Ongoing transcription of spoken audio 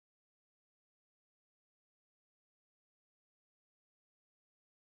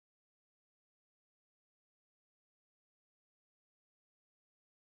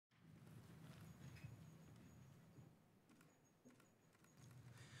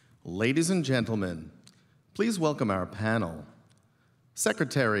Ladies and gentlemen, please welcome our panel.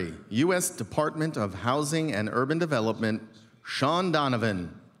 Secretary, U.S. Department of Housing and Urban Development, Shaun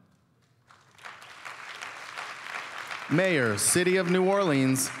Donovan. Mayor, City of New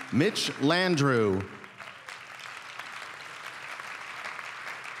Orleans, Mitch Landrieu.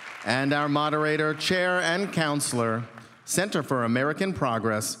 And our moderator, chair, and counselor, Center for American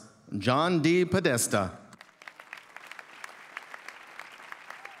Progress, John D. Podesta.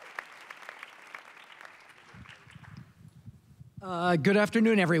 Good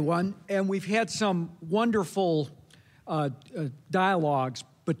afternoon, everyone. And we've had some wonderful dialogues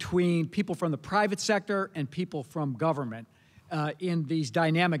between people from the private sector and people from government in these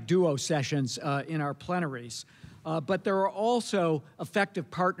dynamic duo sessions in our plenaries. But there are also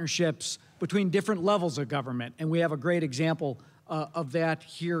effective partnerships between different levels of government, and we have a great example of that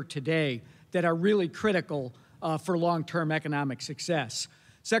here today that are really critical for long-term economic success.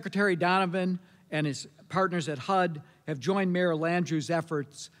 Secretary Donovan and his partners at HUD have joined Mayor Landrieu's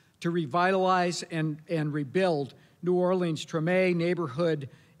efforts to revitalize and rebuild New Orleans' Treme neighborhood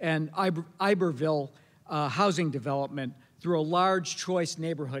and Iberville housing development through a large choice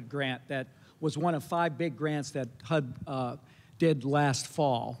neighborhood grant that was one of 5 big grants that HUD did last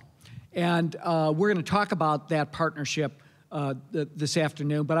fall. And we're going to talk about that partnership this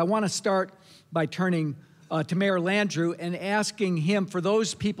afternoon, but I want to start by turning to Mayor Landrieu and asking him, for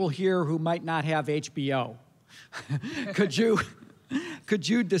those people here who might not have HBO, could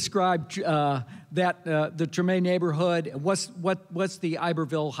you describe the Treme neighborhood? What's the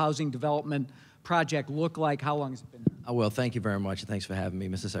Iberville housing development project look like? How long has it been? Well, thank you very much, and thanks for having me,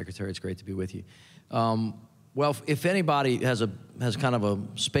 Mr. Secretary. It's great to be with you. Well, if anybody has kind of a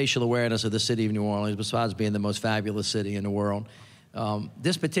spatial awareness of the city of New Orleans, besides being the most fabulous city in the world,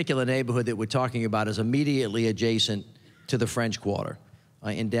 this particular neighborhood that we're talking about is immediately adjacent to the French Quarter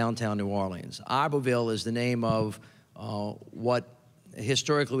in downtown New Orleans. Iberville is the name of what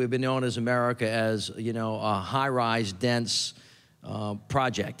historically we've been known as America as, a high-rise, dense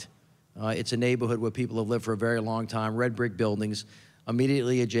project. It's a neighborhood where people have lived for a very long time, red brick buildings,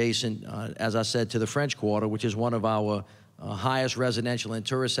 immediately adjacent, as I said, to the French Quarter, which is one of our highest residential and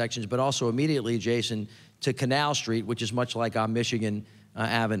tourist sections, but also immediately adjacent to Canal Street, which is much like our Michigan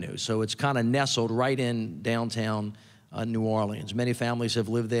Avenue. So it's kind of nestled right in downtown New Orleans. Many families have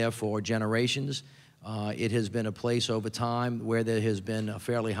lived there for generations. It has been a place over time where there has been a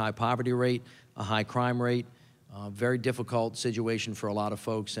fairly high poverty rate, a high crime rate, very difficult situation for a lot of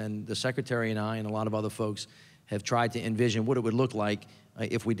folks. And the Secretary and I and a lot of other folks have tried to envision what it would look like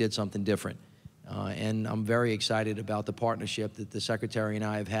if we did something different. And I'm very excited about the partnership that the Secretary and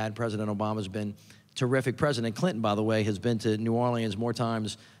I have had. President Obama's been terrific. President Clinton, by the way, has been to New Orleans more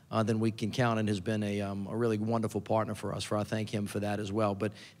times than we can count and has been a really wonderful partner for us. I thank him for that as well.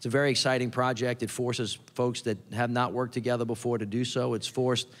 But it's a very exciting project. It forces folks that have not worked together before to do so. It's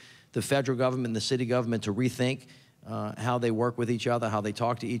forced the federal government and the city government to rethink how they work with each other, how they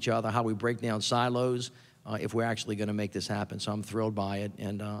talk to each other, how we break down silos if we're actually going to make this happen. So I'm thrilled by it,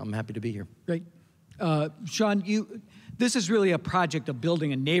 and I'm happy to be here. Great. Shaun, this is really a project of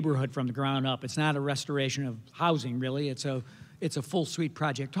building a neighborhood from the ground up. It's not a restoration of housing, really. It's a full suite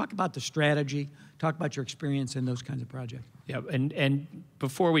project. Talk about the strategy. Talk about your experience in those kinds of projects. Yeah, and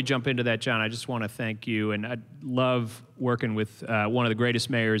before we jump into that, John, I just want to thank you. And I love working with one of the greatest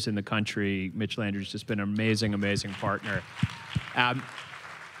mayors in the country. Mitch Landrieu's just been an amazing, amazing partner.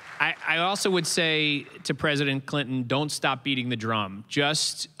 I also would say to President Clinton, don't stop beating the drum.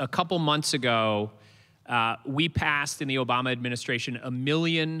 Just a couple months ago, we passed in the Obama administration 1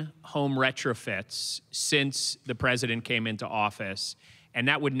 million home retrofits since the president came into office. And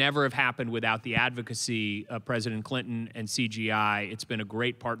that would never have happened without the advocacy of President Clinton and CGI. It's been a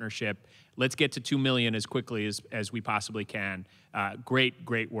great partnership. Let's get to 2 million as quickly as we possibly can.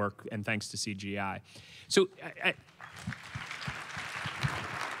 Great work, and thanks to CGI. So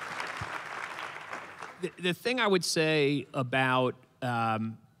the thing I would say about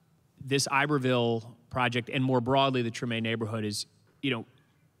this Iberville project, and more broadly the Treme neighborhood, is,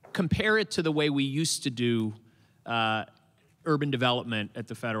 compare it to the way we used to do urban development at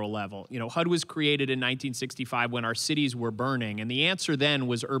the federal level. HUD was created in 1965 when our cities were burning, and the answer then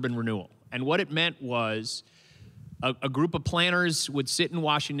was urban renewal. And what it meant was a group of planners would sit in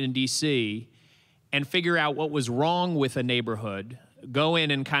Washington, D.C., and figure out what was wrong with a neighborhood, go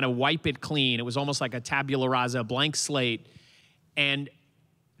in and kind of wipe it clean. It was almost like a tabula rasa, blank slate. And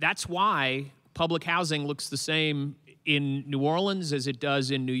that's why public housing looks the same in New Orleans as it does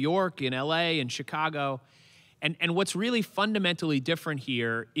in New York, in LA, in Chicago. And what's really fundamentally different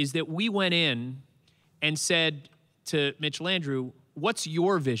here is that we went in and said to Mitch Landrieu, what's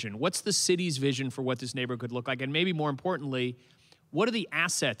your vision? What's the city's vision for what this neighborhood could look like? And maybe more importantly, what are the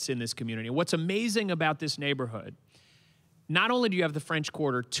assets in this community? What's amazing about this neighborhood, not only do you have the French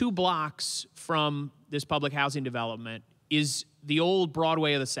Quarter, 2 blocks from this public housing development is the old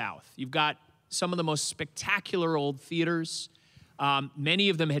Broadway of the South. You've got some of the most spectacular old theaters. Many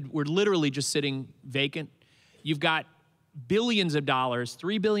of them were literally just sitting vacant. You've got billions of dollars,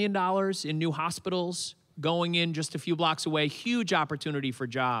 $3 billion in new hospitals going in just a few blocks away, huge opportunity for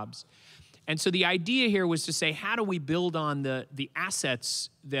jobs. And so the idea here was to say, how do we build on the assets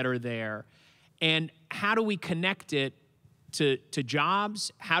that are there? And how do we connect it to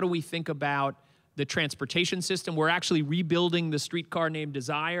jobs? How do we think about the transportation system? We're actually rebuilding the streetcar named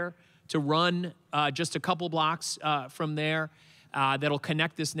Desire to run just a couple blocks from there. That'll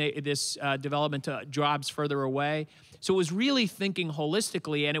connect this development to jobs further away. So it was really thinking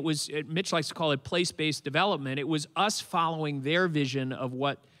holistically, and it was, Mitch likes to call it place-based development. It was us following their vision of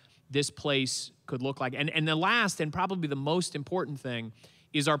what this place could look like. And the last and probably the most important thing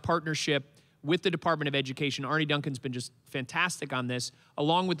is our partnership with the Department of Education. Arnie Duncan's been just fantastic on this,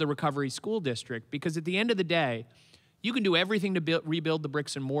 along with the Recovery School District, because at the end of the day, you can do everything to rebuild the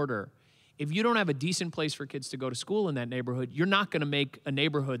bricks and mortar. If you don't have a decent place for kids to go to school in that neighborhood, you're not going to make a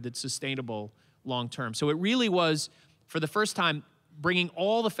neighborhood that's sustainable long term. So it really was, for the first time, bringing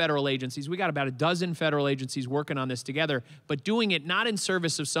all the federal agencies. We got about a dozen federal agencies working on this together, but doing it not in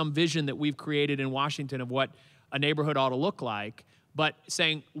service of some vision that we've created in Washington of what a neighborhood ought to look like, but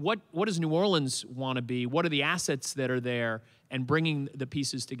saying, what does New Orleans want to be? What are the assets that are there? And bringing the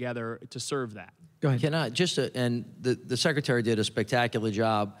pieces together to serve that. Go ahead. Can I just, and the Secretary did a spectacular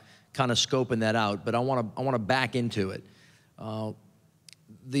job kind of scoping that out, but I want to back into it.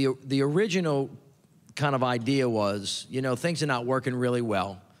 The original kind of idea was, you know, things are not working really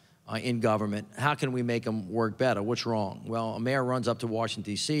well in government. How can we make them work better? What's wrong? Well, a mayor runs up to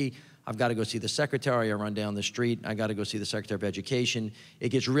Washington, D.C., I've got to go see the secretary. I run down the street. I got to go see the Secretary of Education. It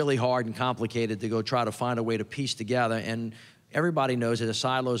gets really hard and complicated to go try to find a way to piece together. And everybody knows there's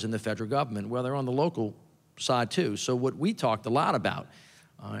silos in the federal government. Well, they're on the local side too. So what we talked a lot about,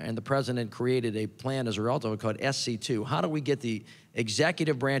 and the president created a plan as a result of it called SC2. How do we get the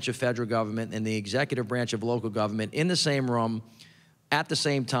executive branch of federal government and the executive branch of local government in the same room at the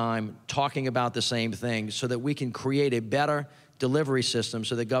same time, talking about the same thing so that we can create a better delivery system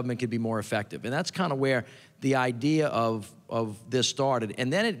so that government could be more effective? And that's kind of where the idea of this started.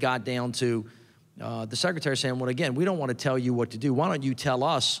 And then it got down to the secretary saying, well, again, we don't want to tell you what to do. Why don't you tell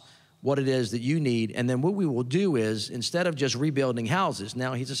us what it is that you need? And then what we will do is, instead of just rebuilding houses,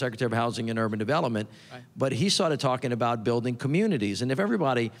 now he's the Secretary of Housing and Urban Development, right, but he started talking about building communities. And if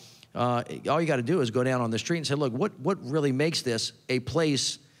everybody, all you got to do is go down on the street and say, look, what really makes this a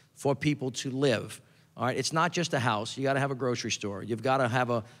place for people to live? All right, it's not just a house. You got to have a grocery store. You've got to have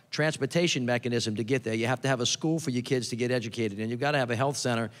a transportation mechanism to get there. You have to have a school for your kids to get educated in. You've got to have a health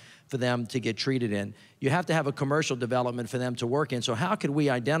center for them to get treated in. You have to have a commercial development for them to work in. So how could we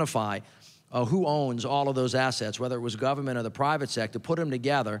identify who owns all of those assets, whether it was government or the private sector, put them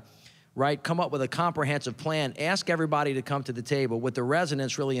together, right, come up with a comprehensive plan, ask everybody to come to the table with the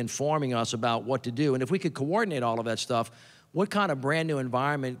residents really informing us about what to do. And if we could coordinate all of that stuff, what kind of brand new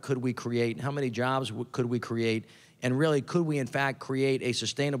environment could we create? How many jobs could we create? And really, could we in fact create a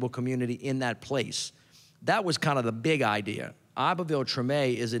sustainable community in that place? That was kind of the big idea.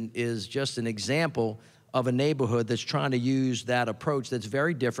 Iberville-Treme is just an example of a neighborhood that's trying to use that approach that's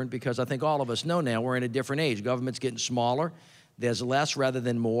very different, because I think all of us know now we're in a different age. Government's getting smaller. There's less rather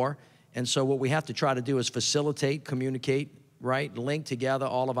than more. And so what we have to try to do is facilitate, communicate, right, link together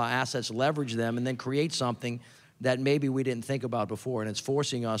all of our assets, leverage them, and then create something that maybe we didn't think about before, and it's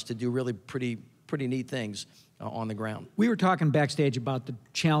forcing us to do really pretty neat things on the ground. We were talking backstage about the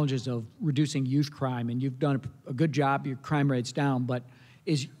challenges of reducing youth crime, and you've done a good job, your crime rate's down, but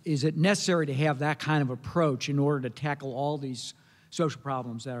is it necessary to have that kind of approach in order to tackle all these social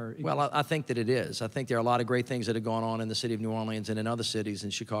problems that are... Well, I think that it is. I think there are a lot of great things that are going on in the city of New Orleans and in other cities, in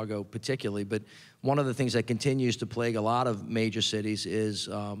Chicago particularly, but one of the things that continues to plague a lot of major cities is,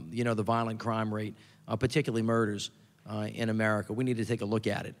 you know, the violent crime rate, particularly murders in America. We need to take a look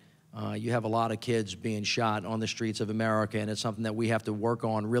at it. You have a lot of kids being shot on the streets of America, and it's something that we have to work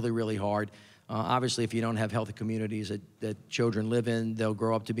on really, really hard. Obviously, if you don't have healthy communities that children live in, they'll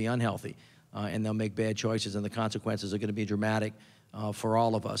grow up to be unhealthy, and they'll make bad choices, and the consequences are going to be dramatic for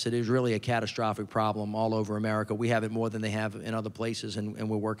all of us. It is really a catastrophic problem all over America. We have it more than they have in other places, and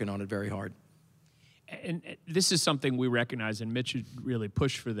we're working on it very hard. And this is something we recognize, and Mitch really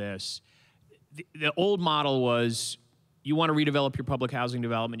pushed for this. The old model was, you want to redevelop your public housing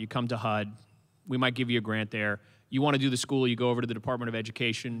development, you come to HUD, we might give you a grant there. You want to do the school, you go over to the Department of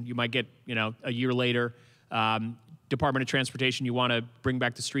Education. You might get, a year later, Department of Transportation, you want to bring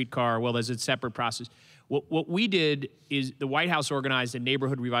back the streetcar. Well, there's a separate process. What we did is the White House organized a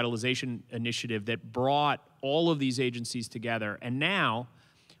neighborhood revitalization initiative that brought all of these agencies together. And now,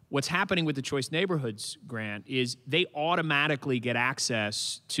 what's happening with the Choice Neighborhoods grant is they automatically get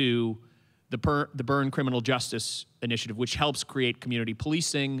access to the Burn Criminal Justice Initiative, which helps create community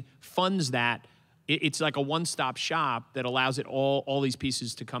policing, funds that. It's like a one-stop shop that allows all these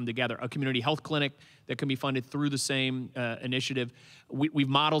pieces to come together. A community health clinic that can be funded through the same initiative. We've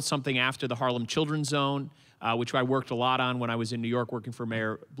modeled something after the Harlem Children's Zone, which I worked a lot on when I was in New York working for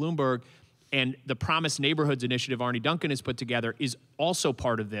Mayor Bloomberg. And the Promise Neighborhoods initiative Arnie Duncan has put together is also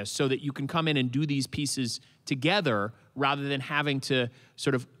part of this, so that you can come in and do these pieces together rather than having to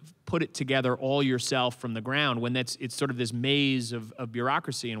sort of put it together all yourself from the ground, when it's sort of this maze of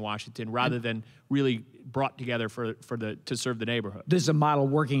bureaucracy in Washington, rather than really brought together to serve the neighborhood. This is a model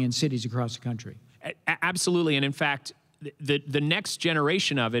working in cities across the country. Absolutely, and in fact, the next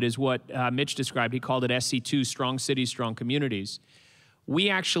generation of it is what Mitch described. He called it SC2, Strong Cities, Strong Communities. We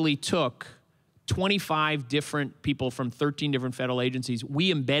actually took 25 different people from 13 different federal agencies.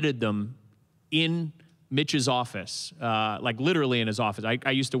 We embedded them in Mitch's office, like literally in his office.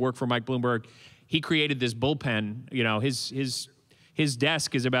 I used to work for Mike Bloomberg. He created this bullpen. His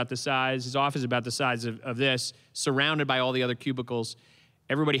desk is about the size, his office is about the size of this, surrounded by all the other cubicles.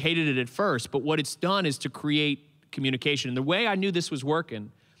 Everybody hated it at first, but what it's done is to create communication. And the way I knew this was working,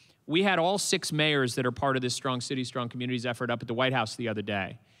 we had all 6 mayors that are part of this Strong Cities, Strong Communities effort up at the White House the other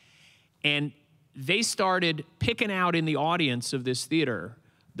day. And they started picking out in the audience of this theater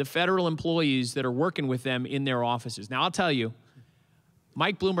the federal employees that are working with them in their offices. Now, I'll tell you,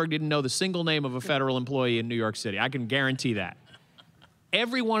 Mike Bloomberg didn't know the single name of a federal employee in New York City. I can guarantee that.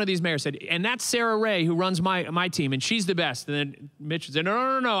 Every one of these mayors said, and that's Sarah Ray, who runs my team, and she's the best. And then Mitch said,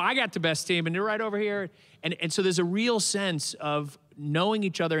 no, I got the best team, and you're right over here. And so there's a real sense of knowing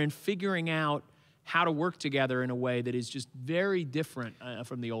each other and figuring out how to work together in a way that is just very different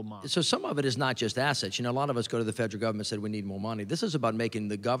from the old model. So some of it is not just assets. A lot of us go to the federal government and said we need more money. This is about making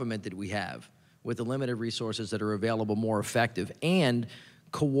the government that we have, with the limited resources that are available, more effective, and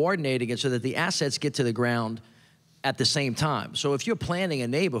coordinating it so that the assets get to the ground at the same time. So if you're planning a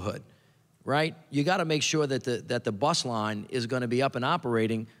neighborhood, right, you got to make sure that the bus line is going to be up and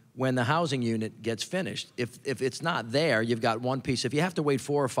operating when the housing unit gets finished. If it's not there, you've got one piece. If you have to wait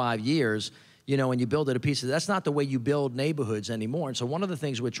 4 or 5 years, and you build it a piece of, that's not the way you build neighborhoods anymore. And so one of the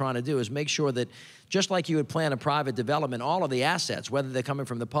things we're trying to do is make sure that, just like you would plan a private development, all of the assets, whether they're coming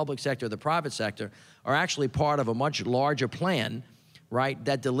from the public sector or the private sector, are actually part of a much larger plan, right,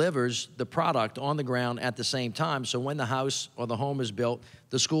 that delivers the product on the ground at the same time. So when the house or the home is built,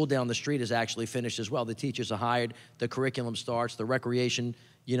 the school down the street is actually finished as well. The teachers are hired, the curriculum starts, the recreation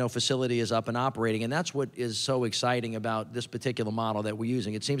facility is up and operating. And that's what is so exciting about this particular model that we're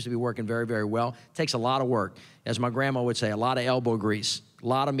using. It seems to be working very, very well. It takes a lot of work. As my grandma would say, a lot of elbow grease, a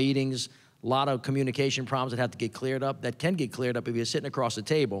lot of meetings, a lot of communication problems that have to get cleared up, that can get cleared up if you're sitting across the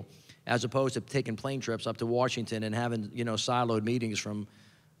table, as opposed to taking plane trips up to Washington and having, siloed meetings from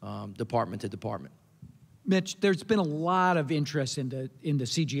department to department. Mitch, there's been a lot of interest in the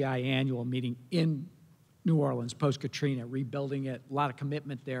CGI annual meeting in New Orleans post-Katrina, rebuilding it, a lot of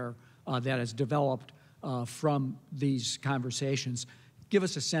commitment there that has developed from these conversations. Give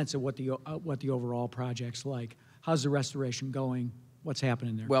us a sense of what the overall project's like. How's the restoration going? What's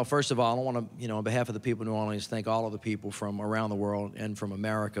happening there? Well, first of all, I want to, on behalf of the people of New Orleans, thank all of the people from around the world and from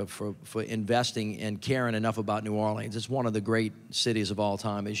America for investing and caring enough about New Orleans. It's one of the great cities of all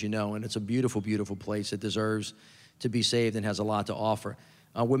time, as you know, and it's a beautiful, beautiful place that deserves to be saved and has a lot to offer.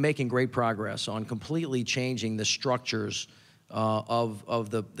 We're making great progress on completely changing the structures of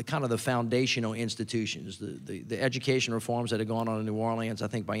the kind of the foundational institutions. The education reforms that have gone on in New Orleans, I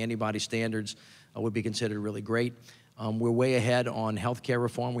think by anybody's standards, would be considered really great. We're way ahead on healthcare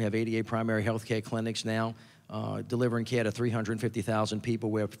reform. We have 88 primary healthcare clinics now, delivering care to 350,000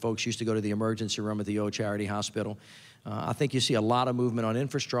 people, where folks used to go to the emergency room at the old charity hospital. I think you see a lot of movement on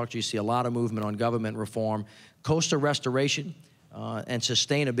infrastructure. You see a lot of movement on government reform. Coastal restoration and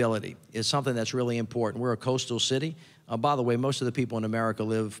sustainability is something that's really important. We're a coastal city. By the way, most of the people in America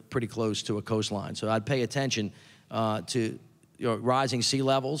live pretty close to a coastline. So I'd pay attention to rising sea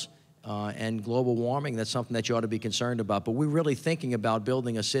levels and global warming. That's something that you ought to be concerned about. But we're really thinking about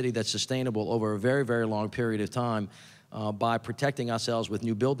building a city that's sustainable over a very, very long period of time by protecting ourselves with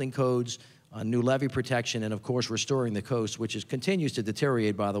new building codes, new levee protection, and of course restoring the coast, which continues to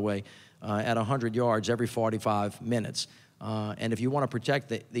deteriorate, by the way, at 100 yards every 45 minutes. And if you want to protect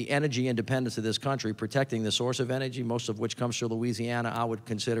the energy independence of this country, protecting the source of energy, most of which comes through Louisiana, I would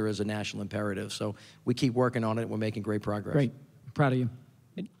consider as a national imperative. So we keep working on it. We're making great progress. Great. Proud of you.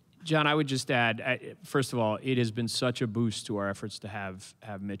 John, I would just add, first of all, it has been such a boost to our efforts to have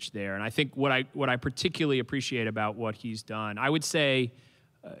Mitch there. And I think what I particularly appreciate about what he's done, I would say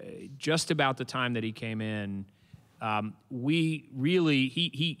just about the time that he came in,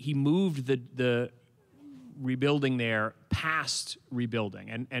 he moved the rebuilding there past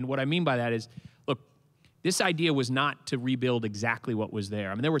rebuilding. And what I mean by that is, look, this idea was not to rebuild exactly what was there.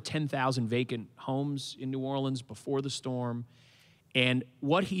 I mean, there were 10,000 vacant homes in New Orleans before the storm. And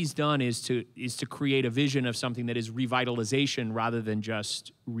what he's done is to create a vision of something that is revitalization rather than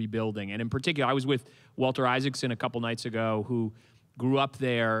just rebuilding. And in particular, I was with Walter Isaacson a couple nights ago, who grew up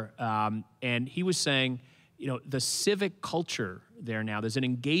there, and he was saying, you know, the civic culture there now, there's an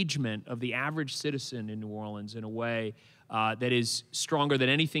engagement of the average citizen in New Orleans in a way that is stronger than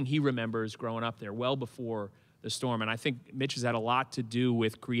anything he remembers growing up there, well before the storm. And I think Mitch has had a lot to do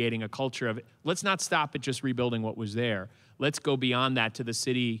with creating a culture of, let's not stop at just rebuilding what was there. Let's go beyond that to the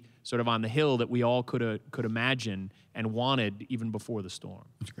city sort of on the hill that we all could imagine and wanted even before the storm.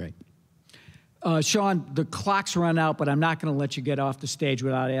 That's great. Shaun, the clock's run out, but I'm not going to let you get off the stage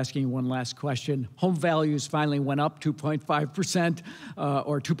without asking you one last question. Home values finally went up 2.5%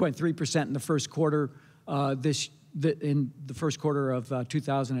 or 2.3% in the first quarter in the first quarter of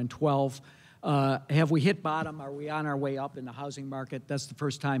 2012. Have we hit bottom? Are we on our way up in the housing market? That's the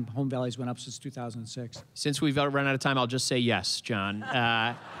first time home values went up since 2006. Since we've run out of time, I'll just say yes, John.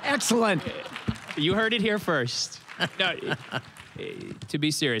 Excellent. You heard it here first. No, to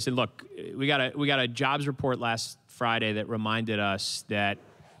be serious, and look, we got a jobs report last Friday that reminded us that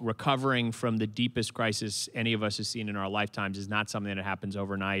recovering from the deepest crisis any of us has seen in our lifetimes is not something that happens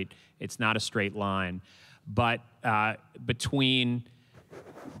overnight. It's not a straight line. But between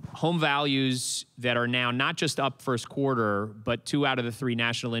home values that are now not just up first quarter, but 2 out of the 3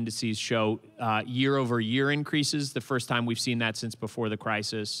 national indices show year-over-year increases, the first time we've seen that since before the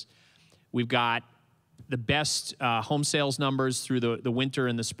crisis. We've got the best home sales numbers through the winter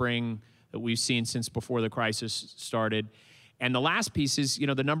and the spring that we've seen since before the crisis started. And the last piece is, you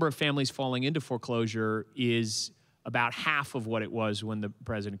know, the number of families falling into foreclosure is about half of what it was when the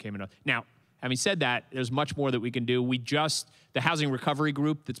president came in. Now, having said that, there's much more that we can do. The Housing Recovery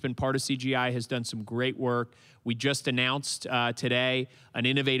Group that's been part of CGI has done some great work. We just announced today an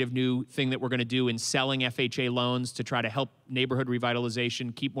innovative new thing that we're going to do in selling FHA loans to try to help neighborhood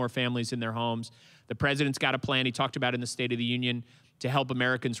revitalization, keep more families in their homes. The president's got a plan he talked about in the State of the Union to help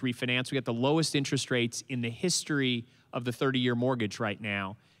Americans refinance. We got the lowest interest rates in the history of the 30-year mortgage right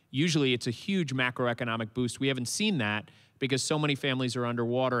now. Usually it's a huge macroeconomic boost. We haven't seen that because so many families are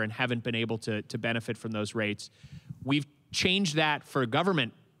underwater and haven't been able to benefit from those rates. We've changed that for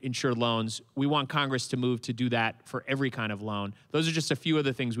government-insured loans. We want Congress to move to do that for every kind of loan. Those are just a few of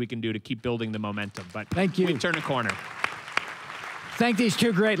the things we can do to keep building the momentum. But thank you. We've turned a corner. Thank these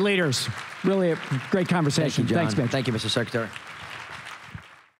two great leaders. Really a great conversation. Thank you, John. Thanks, Mitch. Thank you, Mr. Secretary.